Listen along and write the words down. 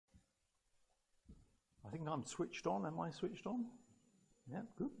think I'm switched on. Am I switched on? Yeah,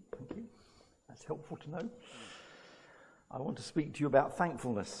 good. Thank you. That's helpful to know. I want to speak to you about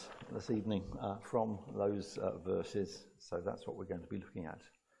thankfulness this evening from those verses. So that's what we're going to be looking at.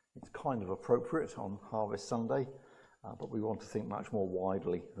 It's kind of appropriate on Harvest Sunday, but we want to think much more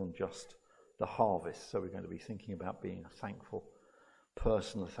widely than just the harvest. So we're going to be thinking about being a thankful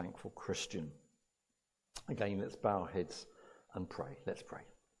person, a thankful Christian. Again, let's bow our heads and pray. Let's pray.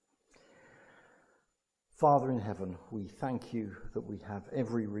 Father in heaven, we thank you that we have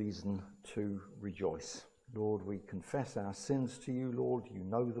every reason to rejoice. Lord, we confess our sins to you, Lord, you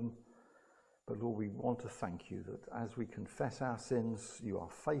know them. But Lord, we want to thank you that as we confess our sins, you are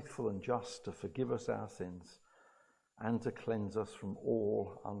faithful and just to forgive us our sins and to cleanse us from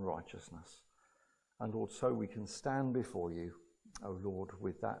all unrighteousness. And Lord, so we can stand before you, O Lord,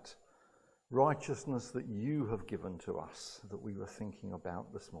 with that righteousness that you have given to us that we were thinking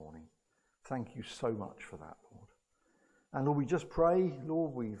about this morning. Thank you so much for that, Lord. And Lord, we just pray,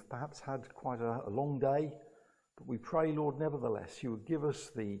 Lord, we've perhaps had quite a long day, but we pray, Lord, nevertheless, you would give us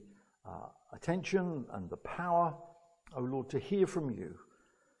the attention and the power, oh Lord, to hear from you.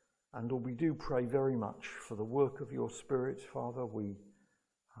 And Lord, we do pray very much for the work of your Spirit, Father. We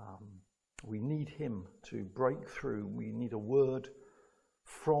need him to break through. We need a word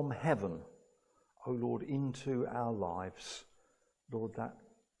from heaven, oh Lord, into our lives. Lord, that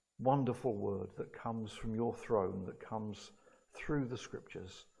wonderful word that comes from your throne, that comes through the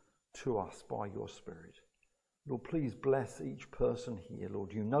scriptures to us by your Spirit. Lord, please bless each person here.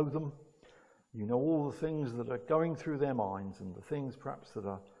 Lord, you know them. You know all the things that are going through their minds and the things perhaps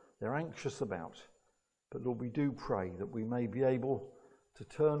that they're anxious about. But Lord, we do pray that we may be able to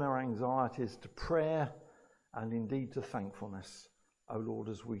turn our anxieties to prayer and indeed to thankfulness, O Lord,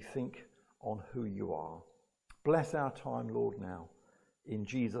 as we think on who you are. Bless our time, Lord, now. In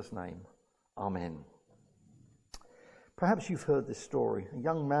Jesus' name, amen. Perhaps you've heard this story. A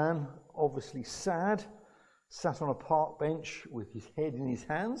young man, obviously sad, sat on a park bench with his head in his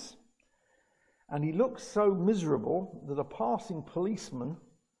hands, and he looked so miserable that a passing policeman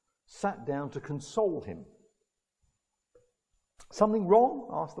sat down to console him. "Something wrong?"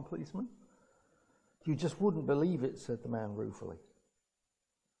 asked the policeman. "You just wouldn't believe it," said the man ruefully.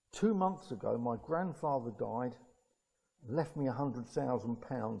 2 months ago, my grandfather died, left me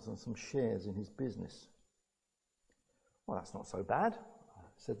 £100,000 and some shares in his business. "Well, that's not so bad,"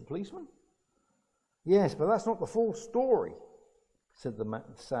 said the policeman. "Yes, but that's not the full story," said the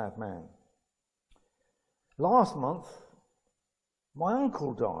sad man. "Last month, my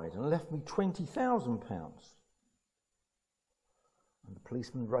uncle died and left me £20,000. And the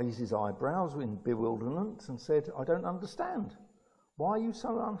policeman raised his eyebrows in bewilderment and said, "I don't understand. Why are you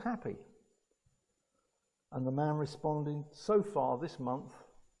so unhappy?" And the man responded, "So far this month,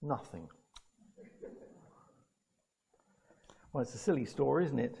 nothing." Well, it's a silly story,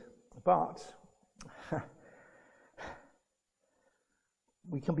 isn't it? But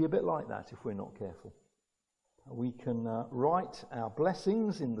we can be a bit like that if we're not careful. We can write our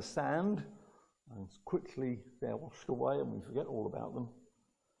blessings in the sand, and quickly they're washed away and we forget all about them.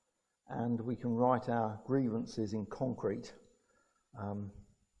 And we can write our grievances in concrete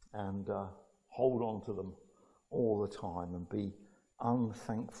and hold on to them all the time and be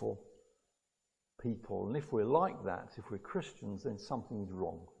unthankful people. And if we're like that, if we're Christians, then something is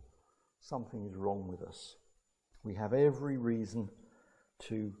wrong. Something is wrong with us. We have every reason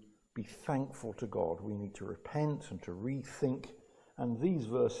to be thankful to God. We need to repent and to rethink. And these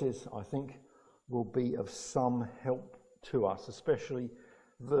verses, I think, will be of some help to us, especially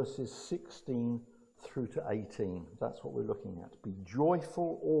verses 16 through to 18. That's what we're looking at. Be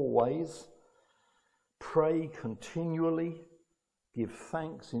joyful always. Pray continually. Give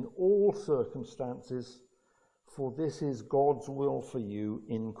thanks in all circumstances, for this is God's will for you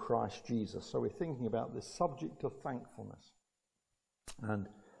in Christ Jesus. So we're thinking about this subject of thankfulness. And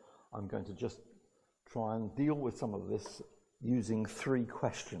I'm going to just try and deal with some of this using three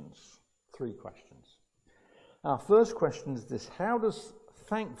questions. Our first question is this: how does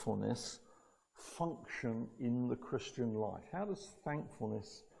thankfulness function in the Christian life? How does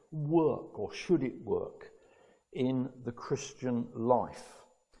thankfulness work, or should it work in the Christian life?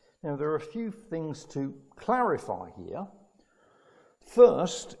 Now, there are a few things to clarify here.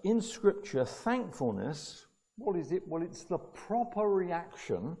 First, in Scripture, thankfulness, what is it? Well, it's the proper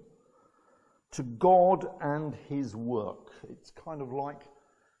reaction to God and his work. It's kind of like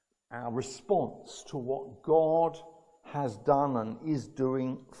our response to what God has done and is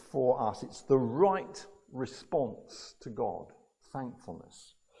doing for us. It's the right response to God,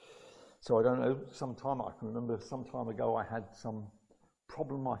 thankfulness. So I don't know, I can remember some time ago I had some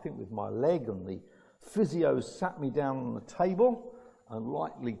problem, I think, with my leg, and the Physio sat me down on the table and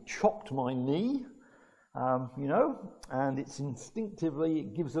lightly chopped my knee, and it's instinctively,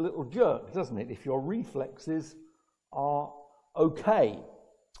 it gives a little jerk, doesn't it, if your reflexes are okay.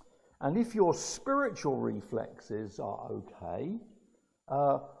 And if your spiritual reflexes are okay,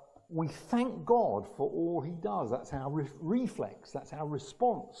 we thank God for all he does. That's our reflex, that's our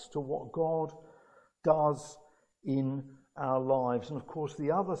response to what God does in our lives. And of course,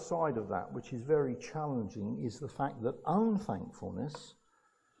 the other side of that, which is very challenging, is the fact that unthankfulness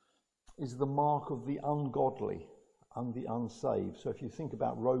is the mark of the ungodly and the unsaved. So if you think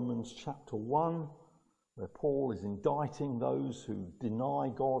about Romans chapter 1, where Paul is indicting those who deny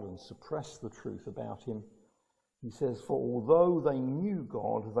God and suppress the truth about him, he says, "For although they knew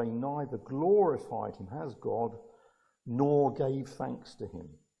God, they neither glorified him as God, nor gave thanks to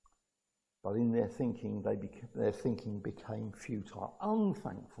him. But in their thinking, their thinking became futile."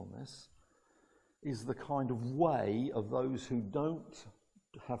 Unthankfulness is the kind of way of those who don't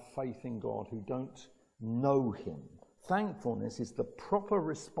have faith in God, who don't know him. Thankfulness is the proper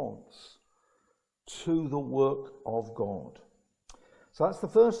response to the work of God. So that's the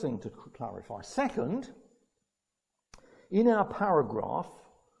first thing to clarify. Second, in our paragraph,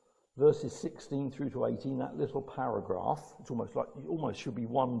 verses 16 through to 18, that little paragraph, it almost should be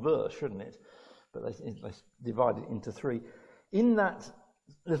one verse, shouldn't it? But let's divide it into three. In that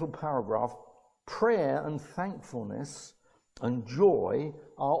little paragraph, prayer and thankfulness and joy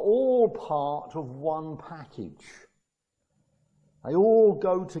are all part of one package. They all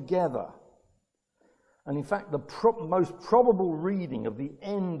go together. And in fact, the most probable reading of the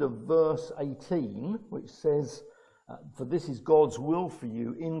end of verse 18, which says, "For this is God's will for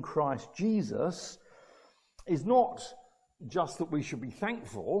you in Christ Jesus," is not just that we should be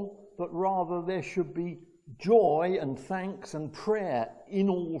thankful, but rather there should be joy and thanks and prayer in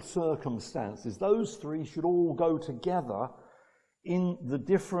all circumstances. Those three should all go together in the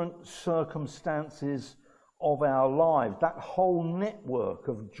different circumstances of our lives. That whole network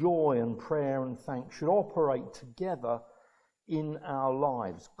of joy and prayer and thanks should operate together in our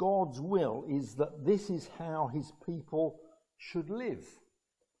lives. God's will is that this is how his people should live.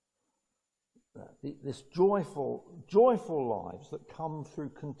 This joyful lives that come through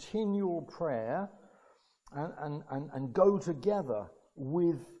continual prayer and go together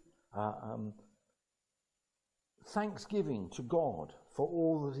with thanksgiving to God for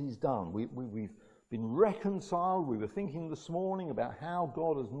all that he's done. We've been reconciled. We were thinking this morning about how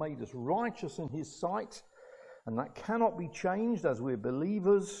God has made us righteous in his sight, and that cannot be changed as we're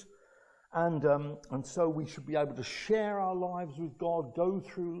believers. And so we should be able to share our lives with God, go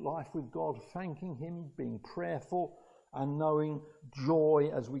through life with God, thanking him, being prayerful, and knowing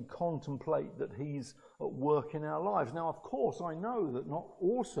joy as we contemplate that he's at work in our lives. Now, of course, I know that not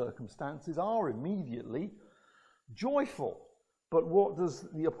all circumstances are immediately joyful. But what does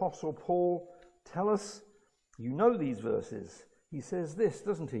the Apostle Paul tell us? You know these verses. He says this,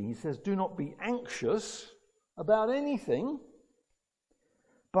 doesn't he? He says, "Do not be anxious about anything,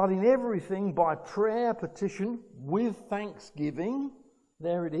 but in everything by prayer, petition, with thanksgiving,"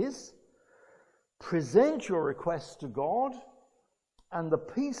 there it is, "present your requests to God, and the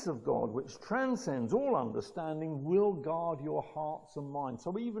peace of God, which transcends all understanding, will guard your hearts and minds."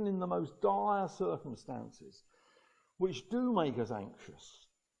 So even in the most dire circumstances, which do make us anxious,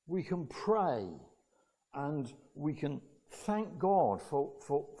 we can pray and we can thank God for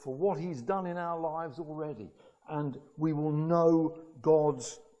what he's done in our lives already. And we will know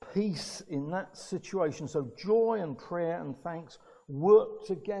God's peace in that situation. So joy and prayer and thanks work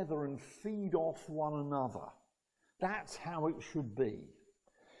together and feed off one another. That's how it should be.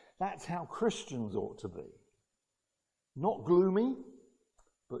 That's how Christians ought to be. Not gloomy,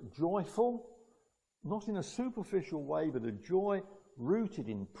 but joyful. Not in a superficial way, but a joy rooted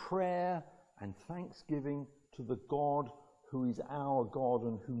in prayer and thanksgiving to the God who is our God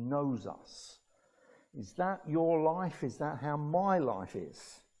and who knows us. Is that your life? Is that how my life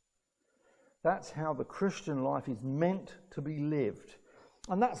is? That's how the Christian life is meant to be lived.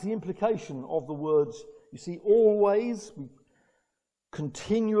 And that's the implication of the words, you see, always,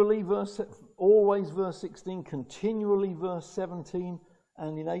 continually, always verse 16, continually verse 17,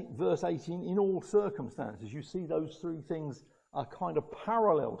 and in verse 18, in all circumstances. You see those three things are kind of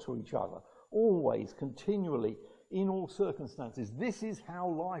parallel to each other. Always, continually, in all circumstances. This is how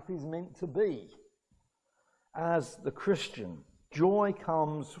life is meant to be. As the Christian, joy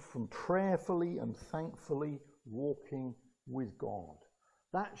comes from prayerfully and thankfully walking with God.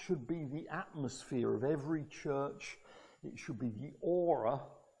 That should be the atmosphere of every church. It should be the aura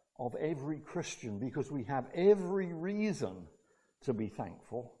of every Christian, because we have every reason to be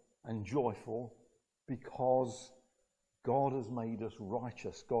thankful and joyful because God has made us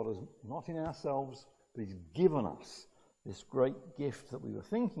righteous. God has, not in ourselves, but he's given us this great gift that we were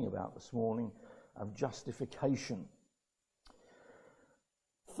thinking about this morning of justification.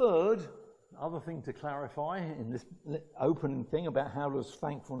 Third, other thing to clarify in this opening thing about how does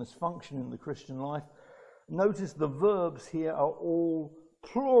thankfulness function in the Christian life, notice the verbs here are all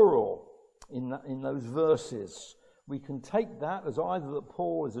plural in those verses. We can take that as either that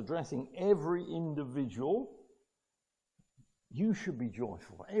Paul is addressing every individual, you should be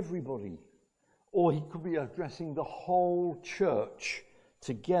joyful, everybody, or he could be addressing the whole church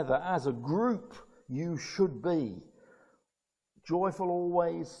together as a group. You should be joyful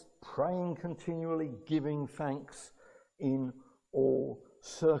always, praying continually, giving thanks in all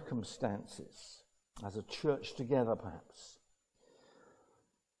circumstances, as a church together perhaps.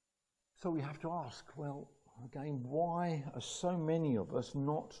 So we have to ask, well, again, why are so many of us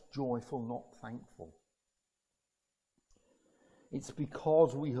not joyful, not thankful? It's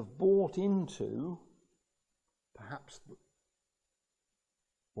because we have bought into, perhaps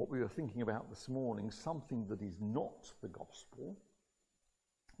what we were thinking about this morning, something that is not the gospel.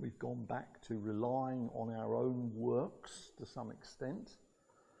 We've gone back to relying on our own works to some extent,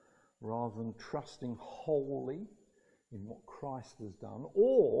 rather than trusting wholly in what Christ has done.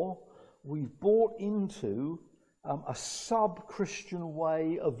 Or we've bought into a sub-Christian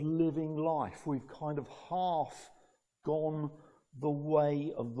way of living life. We've kind of half gone the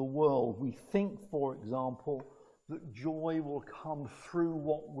way of the world. We think, for example, that joy will come through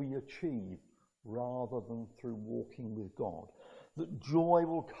what we achieve rather than through walking with God. That joy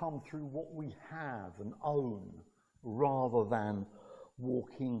will come through what we have and own rather than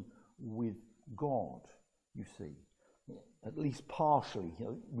walking with God, you see. At least partially. You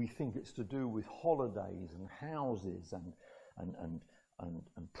know, we think it's to do with holidays and houses and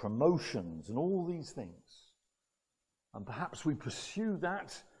promotions and all these things. And perhaps we pursue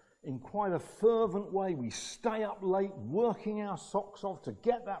that in quite a fervent way. We stay up late working our socks off to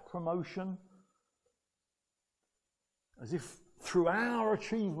get that promotion, as if through our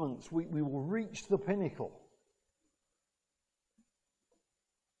achievements we will reach the pinnacle.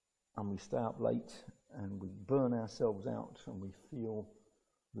 And we stay up late and we burn ourselves out and we feel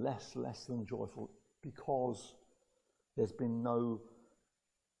less than joyful because there's been no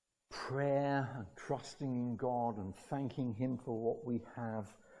prayer and trusting in God and thanking him for what we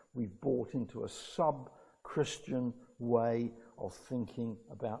have. We've bought into a sub-Christian way of thinking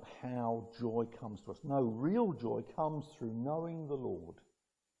about how joy comes to us. No, real joy comes through knowing the Lord.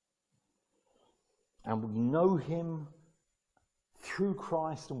 And we know him through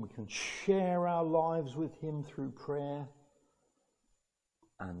Christ, and we can share our lives with him through prayer.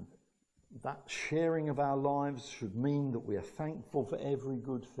 And that sharing of our lives should mean that we are thankful for every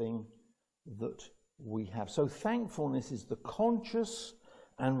good thing that we have. So thankfulness is the conscious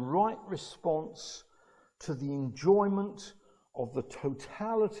and right response to the enjoyment of the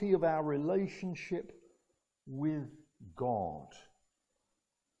totality of our relationship with God.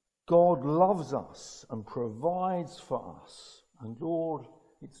 God loves us and provides for us. And Lord,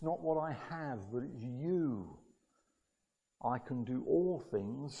 it's not what I have, but it's you. I can do all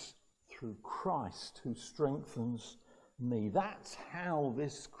things through Christ who strengthens me. That's how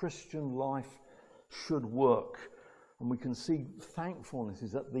this Christian life should work. And we can see thankfulness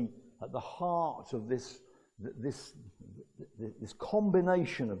is at the heart of this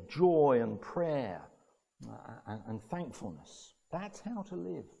combination of joy and prayer and thankfulness. That's how to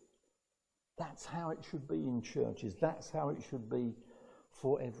live. That's how it should be in churches. That's how it should be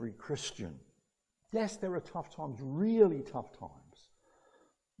for every Christian. Yes, there are tough times, really tough times,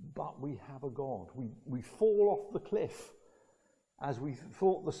 but we have a God. We fall off the cliff, as we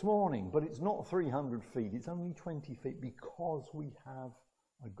thought this morning, but it's not 300 feet, it's only 20 feet, because we have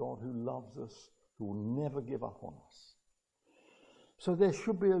a God who loves us, who will never give up on us. So there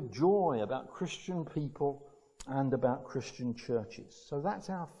should be a joy about Christian people and about Christian churches. So that's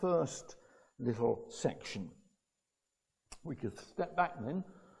our first little section. We could step back then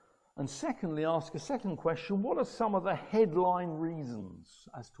and secondly ask a second question: what are some of the headline reasons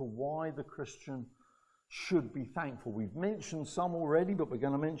as to why the Christian should be thankful? We've mentioned some already, but we're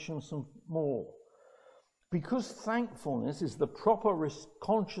going to mention some more. Because thankfulness is the proper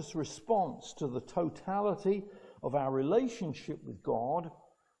conscious response to the totality of our relationship with God,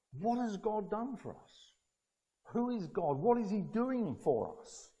 what has God done for us? Who is God? What is he doing for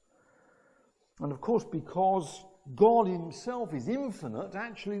us? And of course, because God himself is infinite,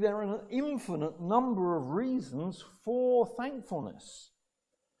 actually there are an infinite number of reasons for thankfulness.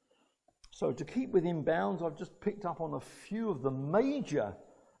 So to keep within bounds, I've just picked up on a few of the major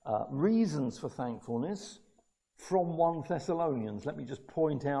reasons for thankfulness from 1 Thessalonians. Let me just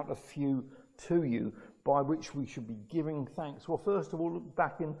point out a few to you by which we should be giving thanks. Well, first of all, look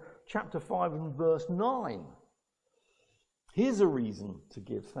back in chapter 5 and verse 9. Here's a reason to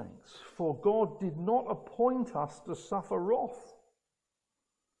give thanks. For God did not appoint us to suffer wrath,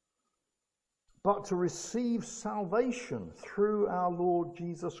 but to receive salvation through our Lord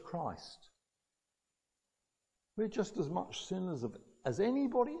Jesus Christ. We're just as much sinners as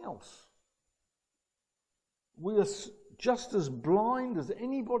anybody else. We are just as blind as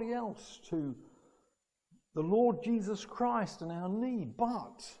anybody else to the Lord Jesus Christ and our need.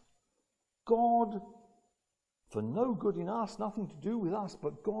 But God, for no good in us, nothing to do with us,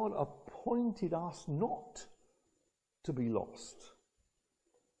 but God appointed us not to be lost.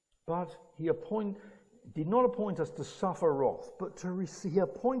 But he did not appoint us to suffer wrath, but he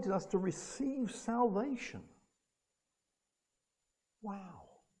appointed us to receive salvation. Wow.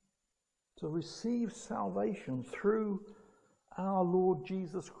 To receive salvation through our Lord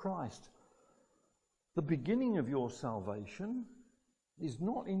Jesus Christ. The beginning of your salvation is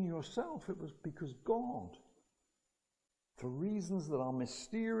not in yourself. It was because God, for reasons that are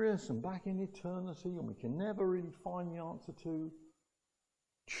mysterious and back in eternity and we can never really find the answer to,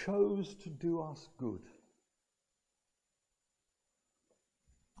 chose to do us good.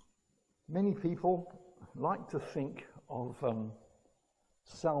 Many people like to think of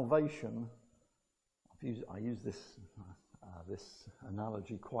salvation. I use this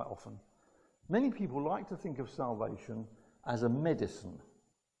analogy quite often. Many people like to think of salvation as a medicine.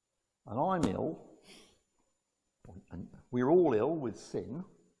 And I'm ill, and we're all ill with sin,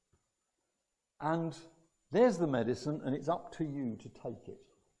 and there's the medicine, and it's up to you to take it.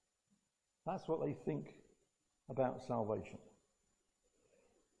 That's what they think about salvation.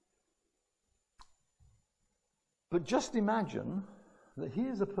 But just imagine that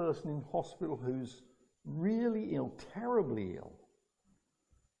here's a person in hospital who's really ill, terribly ill.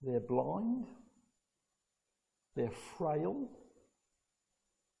 They're blind, they're frail,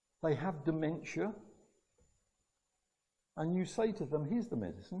 they have dementia, and you say to them, here's the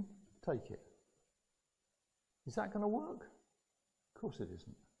medicine, take it. Is that going to work? Of course it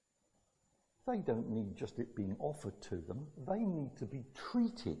isn't. They don't need just it being offered to them. They need to be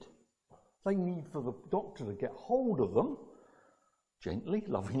treated. They need for the doctor to get hold of them, gently,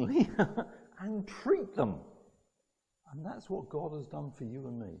 lovingly, and treat them. And that's what God has done for you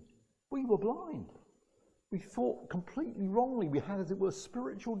and me. We were blind. We thought completely wrongly. We had, as it were,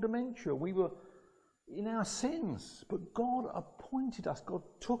 spiritual dementia. We were in our sins. But God appointed us. God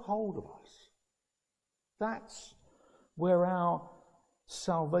took hold of us. That's where our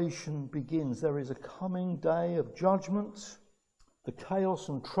salvation begins. There is a coming day of judgment. The chaos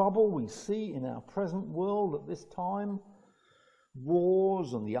and trouble we see in our present world at this time,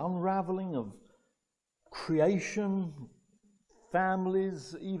 wars and the unraveling of creation,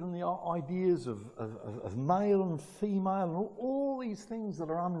 families, even the ideas of male and female, and all these things that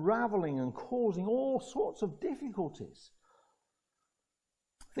are unraveling and causing all sorts of difficulties.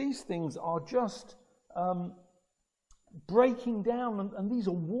 These things are just breaking down, and these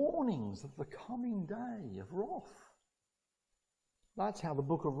are warnings of the coming day of wrath. That's how the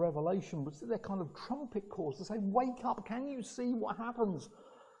book of Revelation was. They're kind of trumpet calls to say, wake up, can you see what happens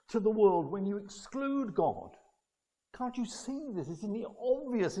to the world when you exclude God? Can't you see this? Isn't it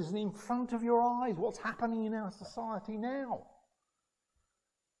obvious? Isn't it in front of your eyes what's happening in our society now?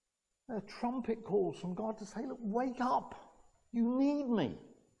 They're trumpet calls from God to say, look, wake up. You need me.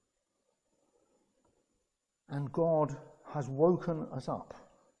 And God has woken us up.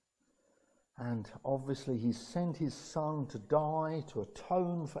 And obviously he's sent his Son to die, to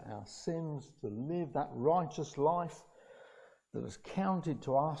atone for our sins, to live that righteous life that is counted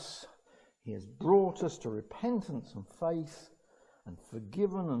to us. He has brought us to repentance and faith and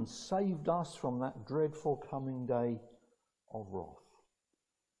forgiven and saved us from that dreadful coming day of wrath.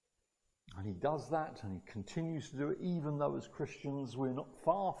 And he does that, and he continues to do it even though as Christians we're not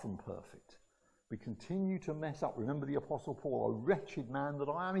far from perfect. We continue to mess up. Remember the Apostle Paul, a wretched man that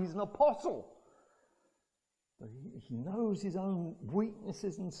I am. He's an apostle. But he knows his own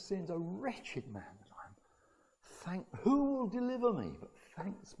weaknesses and sins. A wretched man that I am. Who will deliver me? But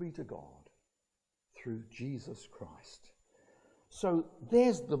thanks be to God through Jesus Christ. So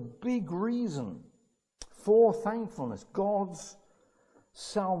there's the big reason for thankfulness, God's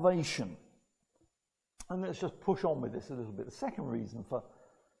salvation. And let's just push on with this a little bit. The second reason for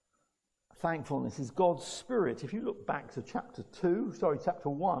thankfulness is God's Spirit. If you look back to chapter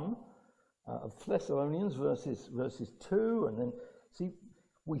 1 of Thessalonians, verses 2, and then see,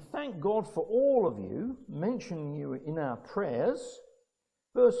 we thank God for all of you, mentioning you in our prayers,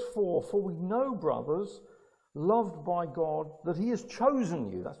 Verse 4, for we know, brothers, loved by God, that he has chosen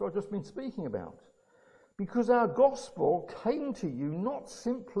you. That's what I've just been speaking about. Because our gospel came to you not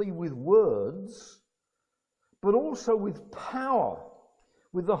simply with words, but also with power,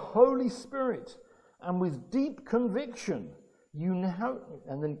 with the Holy Spirit, and with deep conviction. You know,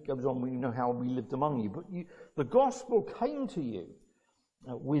 and then it goes on, we know how we lived among you, but the gospel came to you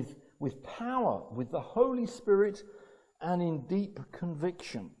with power, with the Holy Spirit, and in deep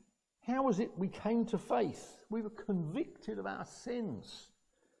conviction. How was it we came to faith? We were convicted of our sins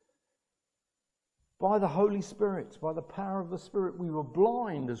by the Holy Spirit, by the power of the Spirit. We were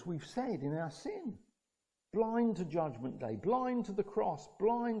blind, as we've said, in our sin. Blind to judgment day, blind to the cross,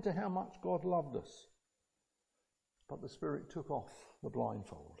 blind to how much God loved us. But the Spirit took off the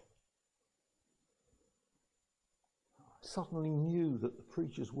blindfold. I suddenly knew that the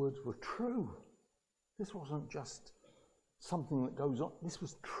preacher's words were true. This wasn't just something that goes on. This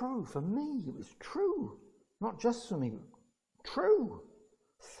was true for me. It was true. Not just for me, true.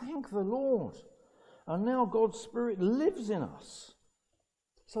 Thank the Lord. And now God's Spirit lives in us,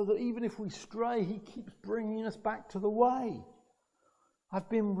 so that even if we stray, he keeps bringing us back to the way. I've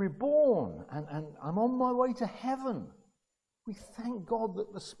been reborn, and I'm on my way to heaven. We thank God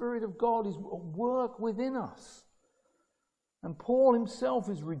that the Spirit of God is at work within us. And Paul himself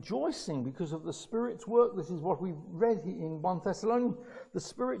is rejoicing because of the Spirit's work. This is what we read in 1 Thessalonians. The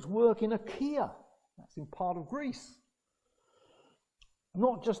Spirit's work in Achaia. That's in part of Greece.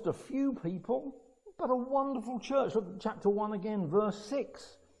 Not just a few people, but a wonderful church. Look at chapter 1 again, verse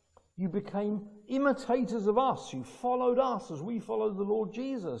 6. You became imitators of us. You followed us as we followed the Lord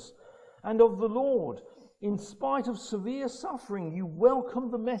Jesus. And of the Lord, in spite of severe suffering, you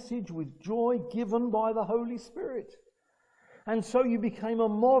welcomed the message with joy given by the Holy Spirit. And so you became a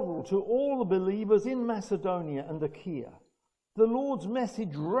model to all the believers in Macedonia and Achaia. The Lord's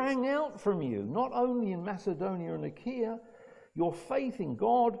message rang out from you, not only in Macedonia and Achaia. Your faith in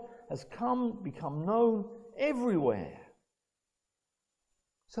God has become known everywhere.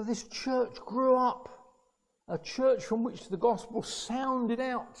 So this church grew up, a church from which the gospel sounded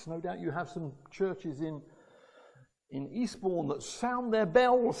out. No doubt you have some churches in Eastbourne that sound their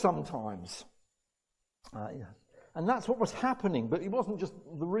bells sometimes. And that's what was happening, but it wasn't just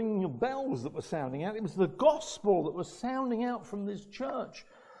the ringing of bells that was sounding out, it was the gospel that was sounding out from this church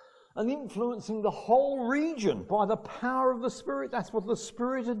and influencing the whole region by the power of the Spirit. That's what the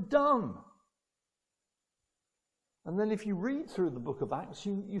Spirit had done. And then if you read through the book of Acts,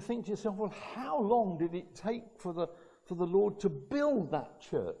 you think to yourself, well, how long did it take for the Lord to build that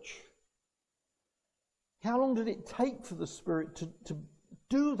church? How long did it take for the Spirit to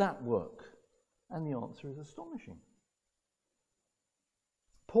do that work? And the answer is astonishing.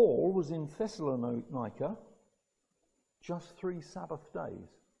 Paul was in Thessalonica just 3 Sabbath days,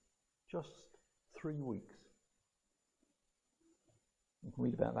 just 3 weeks. You can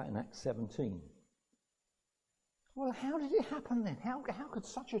read about that in Acts 17. Well, how did it happen then? How could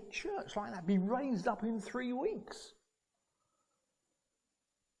such a church like that be raised up in 3 weeks?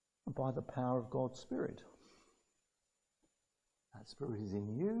 By the power of God's Spirit. That Spirit is in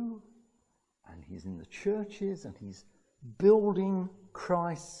you, and he's in the churches, and he's building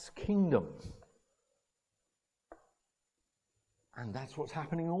Christ's kingdom. And that's what's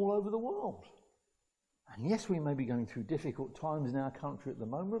happening all over the world. And yes, we may be going through difficult times in our country at the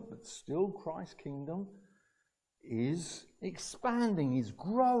moment, but still Christ's kingdom is expanding, is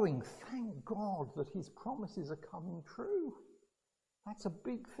growing. Thank God that his promises are coming true. That's a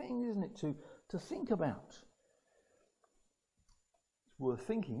big thing, isn't it, to think about. It's worth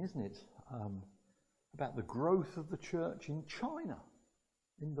thinking, isn't it, about the growth of the church in China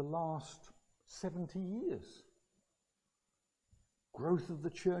in the last 70 years. Growth of the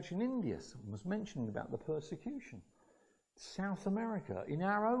church in India, someone was mentioning about the persecution. South America, in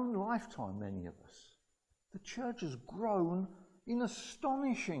our own lifetime, many of us. The church has grown in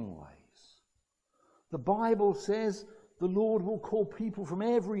astonishing ways. The Bible says the Lord will call people from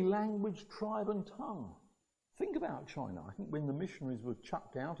every language, tribe and tongue. Think about China. I think when the missionaries were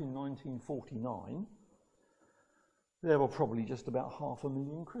chucked out in 1949, there were probably just about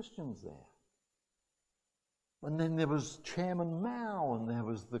 500,000 Christians there. And then there was Chairman Mao, and there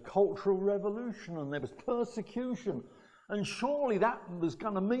was the Cultural Revolution, and there was persecution. And surely that was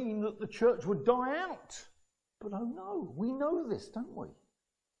going to mean that the church would die out. But oh no, we know this, don't we?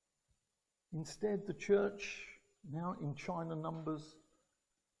 Instead, the church now in China numbers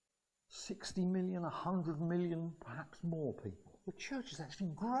 60 million, 100 million, perhaps more people. The church has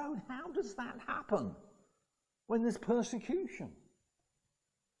actually grown. How does that happen when there's persecution?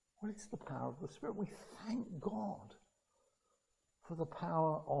 Well, it's the power of the Spirit. We thank God for the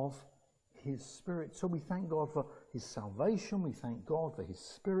power of his Spirit. So we thank God for his salvation. We thank God for his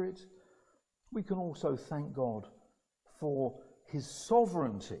Spirit. We can also thank God for his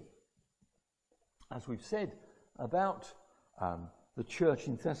sovereignty. As we've said about the church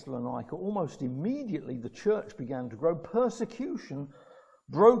in Thessalonica, almost immediately the church began to grow. Persecution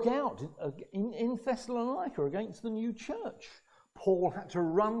broke out in Thessalonica against the new church. Paul had to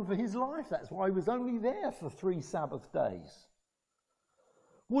run for his life. That's why he was only there for 3 Sabbath days.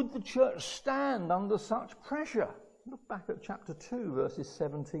 Would the church stand under such pressure? Look back at chapter 2, verses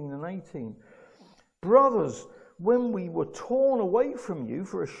 17 and 18. Brothers, when we were torn away from you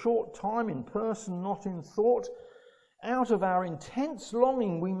for a short time in person, not in thought, out of our intense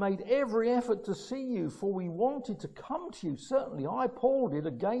longing we made every effort to see you, for we wanted to come to you. Certainly I, Paul, did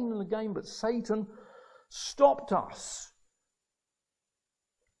again and again, but Satan stopped us.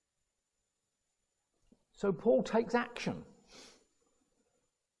 So Paul takes action.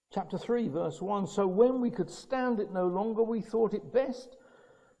 Chapter 3, verse 1, so when we could stand it no longer, we thought it best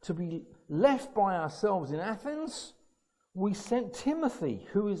to be left by ourselves in Athens. We sent Timothy,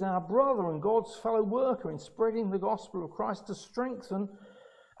 who is our brother and God's fellow worker in spreading the gospel of Christ, to strengthen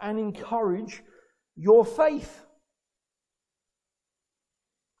and encourage your faith.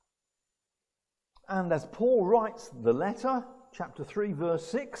 And as Paul writes the letter, chapter 3, verse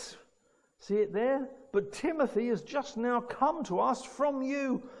 6, see it there? But Timothy has just now come to us from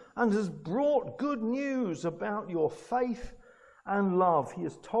you and has brought good news about your faith and love. He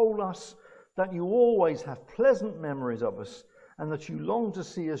has told us that you always have pleasant memories of us and that you long to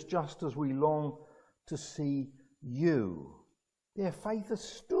see us just as we long to see you. Their faith has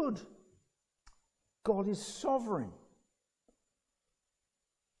stood. God is sovereign.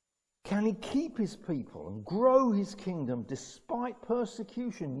 Can he keep his people and grow his kingdom despite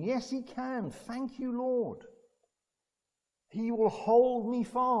persecution? Yes, he can. Thank you, Lord. He will hold me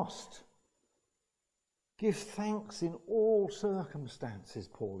fast. Give thanks in all circumstances,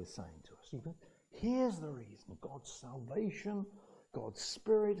 Paul is saying to us. Here's the reason. God's salvation, God's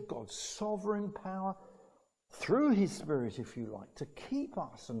Spirit, God's sovereign power, through his Spirit, if you like, to keep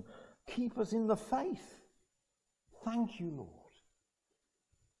us and keep us in the faith. Thank you, Lord.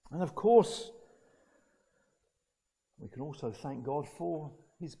 And of course, we can also thank God for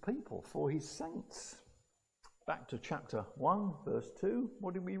his people, for his saints. Back to chapter 1, verse 2.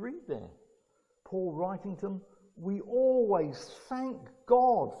 What did we read there? Paul writing to them, we always thank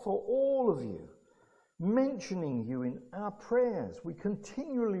God for all of you, mentioning you in our prayers. We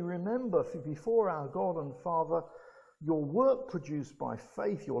continually remember before our God and Father your work produced by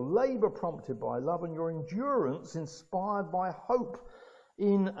faith, your labour prompted by love, and your endurance inspired by hope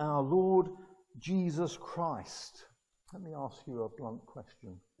in our Lord Jesus Christ. Let me ask you a blunt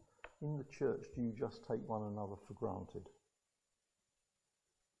question. In the church, do you just take one another for granted?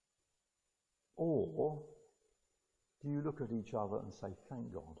 Or do you look at each other and say,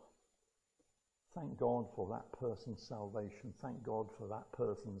 thank God? Thank God for that person's salvation. Thank God for that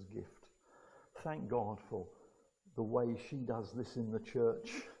person's gift. Thank God for the way she does this in the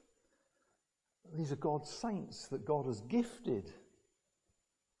church. These are God's saints that God has gifted.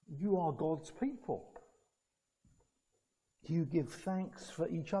 You are God's people. Do you give thanks for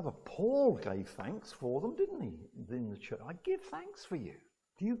each other? Paul gave thanks for them, didn't he, in the church? I give thanks for you.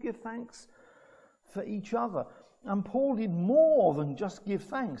 Do you give thanks for each other? And Paul did more than just give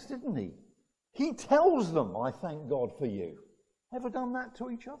thanks, didn't he? He tells them, I thank God for you. Ever done that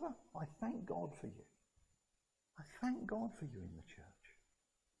to each other? I thank God for you. I thank God for you in the church.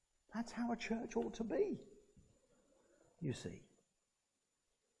 That's how a church ought to be, you see.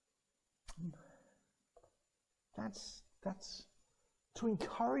 That's to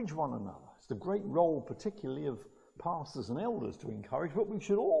encourage one another. It's the great role, particularly of pastors and elders, to encourage, but we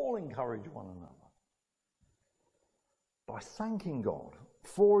should all encourage one another by thanking God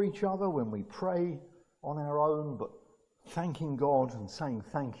for each other when we pray on our own, but thanking God and saying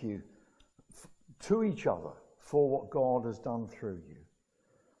thank you to each other for what God has done through you.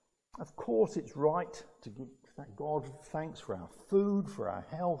 Of course, it's right to give God thanks for our food, for our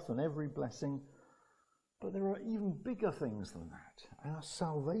health and every blessing. But there are even bigger things than that. Our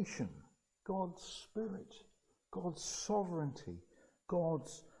salvation, God's Spirit, God's sovereignty,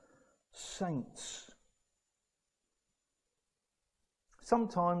 God's saints.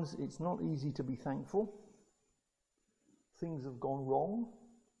 Sometimes it's not easy to be thankful. Things have gone wrong.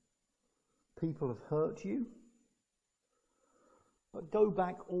 People have hurt you. But go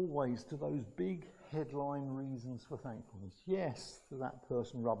back always to those big headline reasons for thankfulness. Yes, that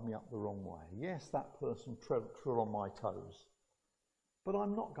person rubbed me up the wrong way. Yes, that person trod on my toes. But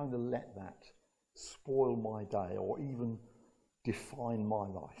I'm not going to let that spoil my day or even define my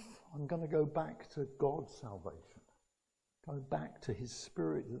life. I'm going to go back to God's salvation. Go back to his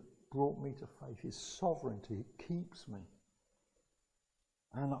Spirit that brought me to faith, his sovereignty. It keeps me.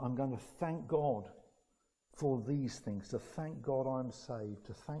 And I'm going to thank God for these things, to thank God I'm saved,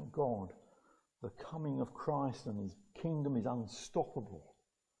 to thank God the coming of Christ and his kingdom is unstoppable.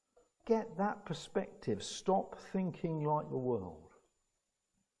 Get that perspective. Stop thinking like the world,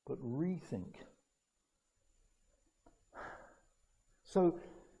 but rethink. So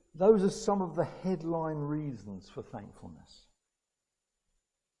those are some of the headline reasons for thankfulness.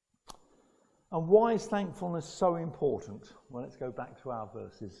 And why is thankfulness so important? Well, let's go back to our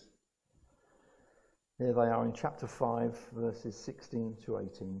verses. There they are in chapter 5, verses 16 to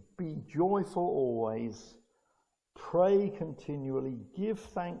 18. Be joyful always, pray continually, give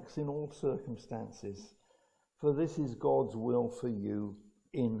thanks in all circumstances, for this is God's will for you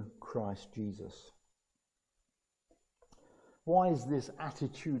in Christ Jesus. Why is this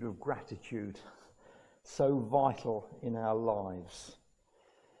attitude of gratitude so vital in our lives?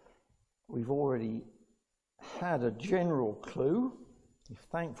 We've already had a general clue. If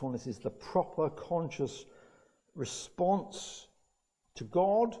thankfulness is the proper conscious response to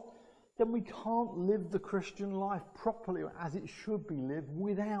God, then we can't live the Christian life properly as it should be lived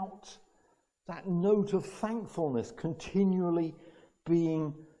without that note of thankfulness continually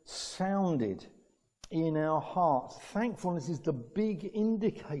being sounded in our hearts. Thankfulness is the big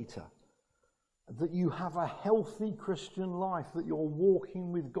indicator that you have a healthy Christian life, that you're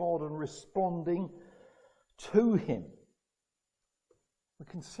walking with God and responding to him. We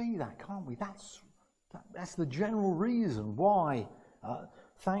can see that, can't we? That's the general reason why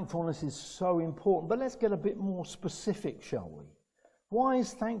thankfulness is so important. But let's get a bit more specific, shall we? Why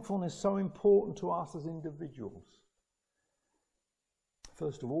is thankfulness so important to us as individuals?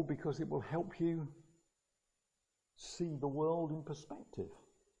 First of all, because it will help you see the world in perspective.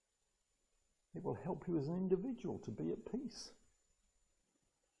 It will help you as an individual to be at peace.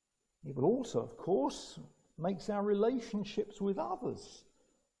 It will also, of course, makes our relationships with others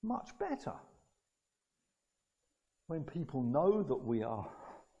much better. When people know that we are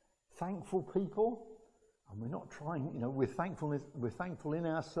thankful people, and we're not trying, we're thankful in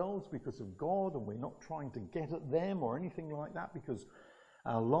ourselves because of God, and we're not trying to get at them or anything like that, because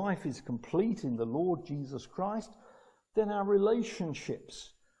our life is complete in the Lord Jesus Christ, then our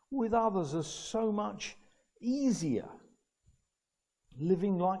relationships with others are so much easier.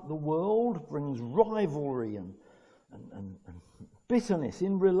 Living like the world brings rivalry and bitterness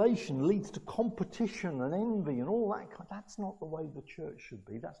in relation, leads to competition and envy and all that. That's not the way the church should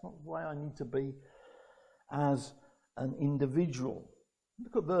be. That's not the way I need to be as an individual.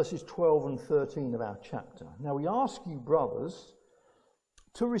 Look at verses 12 and 13 of our chapter. Now we ask you, brothers,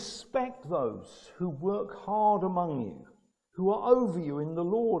 to respect those who work hard among you, who are over you in the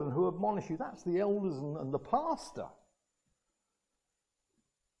Lord and who admonish you. That's the elders and the pastor.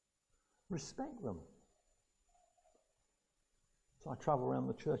 Respect them. So I travel around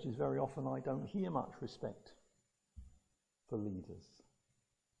the churches very often. I don't hear much respect for leaders.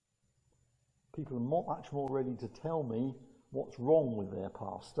 People are much more ready to tell me what's wrong with their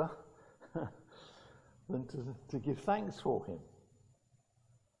pastor than to give thanks for him.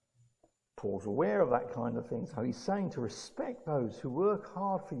 Paul's aware of that kind of thing, so he's saying to respect those who work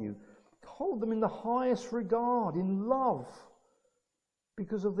hard for you. Hold them in the highest regard, in love,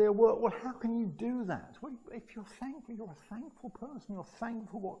 because of their work. Well, how can you do that? Well, if you're thankful, you're a thankful person. You're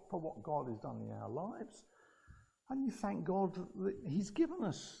thankful for what God has done in our lives. And you thank God that he's given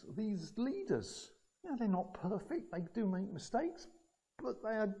us these leaders. They're not perfect. They do make mistakes, but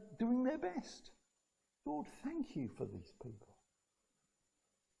they are doing their best. Lord, thank you for these people.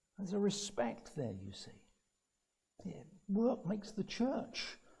 There's a respect there, you see. Yeah, work makes the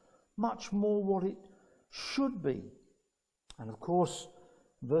church much more what it should be. And of course,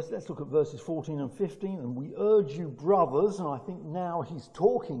 let's look at verses 14 and 15. And we urge you, brothers, and I think now he's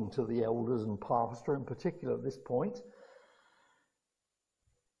talking to the elders and pastor in particular at this point.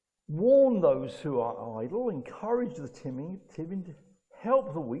 Warn those who are idle, encourage the timid,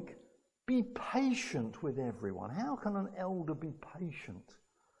 help the weak, be patient with everyone. How can an elder be patient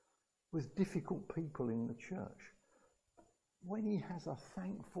with difficult people in the church? When he has a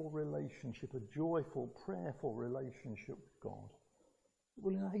thankful relationship, a joyful, prayerful relationship with God, it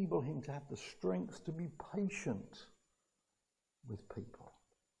will enable him to have the strength to be patient with people.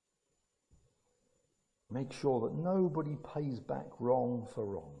 Make sure that nobody pays back wrong for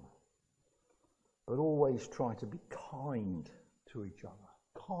wrong, but always try to be kind to each other.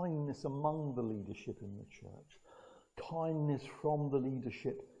 Kindness among the leadership in the church. Kindness from the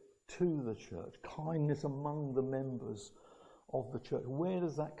leadership to the church. Kindness among the members of the church. Where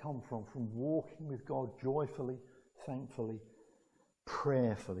does that come from? From walking with God joyfully, thankfully,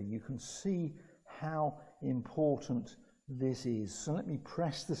 prayerfully. You can see how important this is. So let me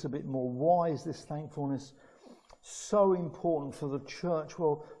press this a bit more. Why is this thankfulness so important for the church?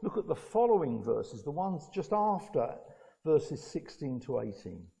 Well, look at the following verses, the ones just after verses 16 to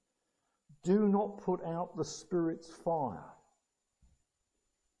 18. Do not put out the Spirit's fire.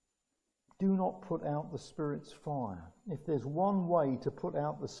 Do not put out the Spirit's fire. If there's one way to put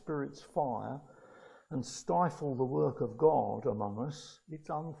out the Spirit's fire and stifle the work of God among us, it's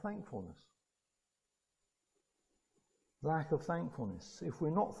unthankfulness. Lack of thankfulness. If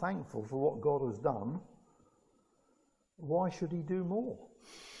we're not thankful for what God has done, why should he do more?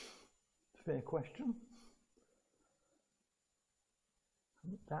 Fair question.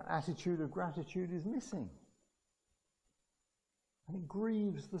 That attitude of gratitude is missing. And it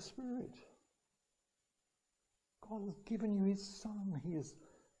grieves the Spirit. God has given you his Son. He has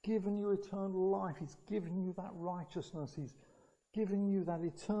given you eternal life. He's given you that righteousness. He's given you that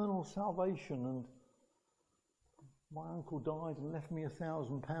eternal salvation. And my uncle died and left me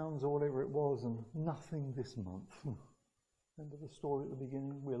 £1,000 or whatever it was, and nothing this month. Remember the story at the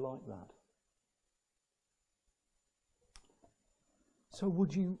beginning? We're like that. So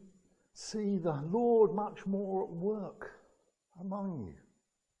would you see the Lord much more at work among you?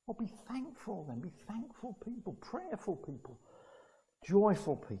 Well, be thankful then. Be thankful people, prayerful people,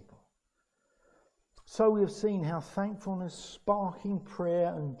 joyful people. So we have seen how thankfulness, sparking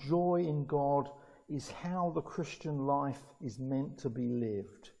prayer and joy in God is how the Christian life is meant to be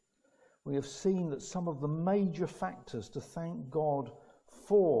lived. We have seen that some of the major factors to thank God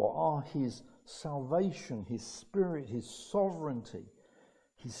for are his salvation, his Spirit, his sovereignty,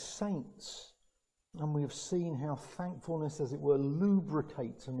 his saints. And we have seen how thankfulness, as it were,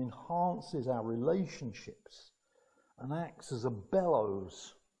 lubricates and enhances our relationships and acts as a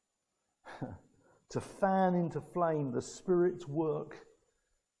bellows to fan into flame the Spirit's work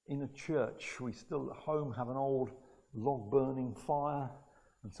in a church. We still at home have an old log-burning fire,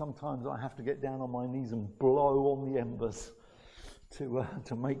 and sometimes I have to get down on my knees and blow on the embers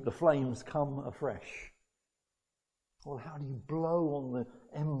to make the flames come afresh. Well, how do you blow on the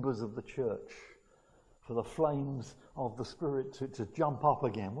embers of the church for the flames of the Spirit to jump up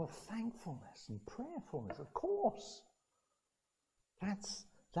again? Well, thankfulness and prayerfulness, of course. That's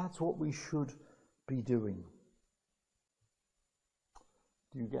what we should be doing.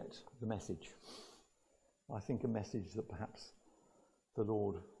 Do you get the message? I think a message that perhaps the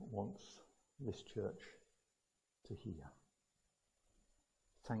Lord wants this church to hear.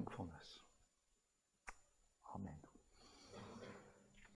 Thankfulness. Amen.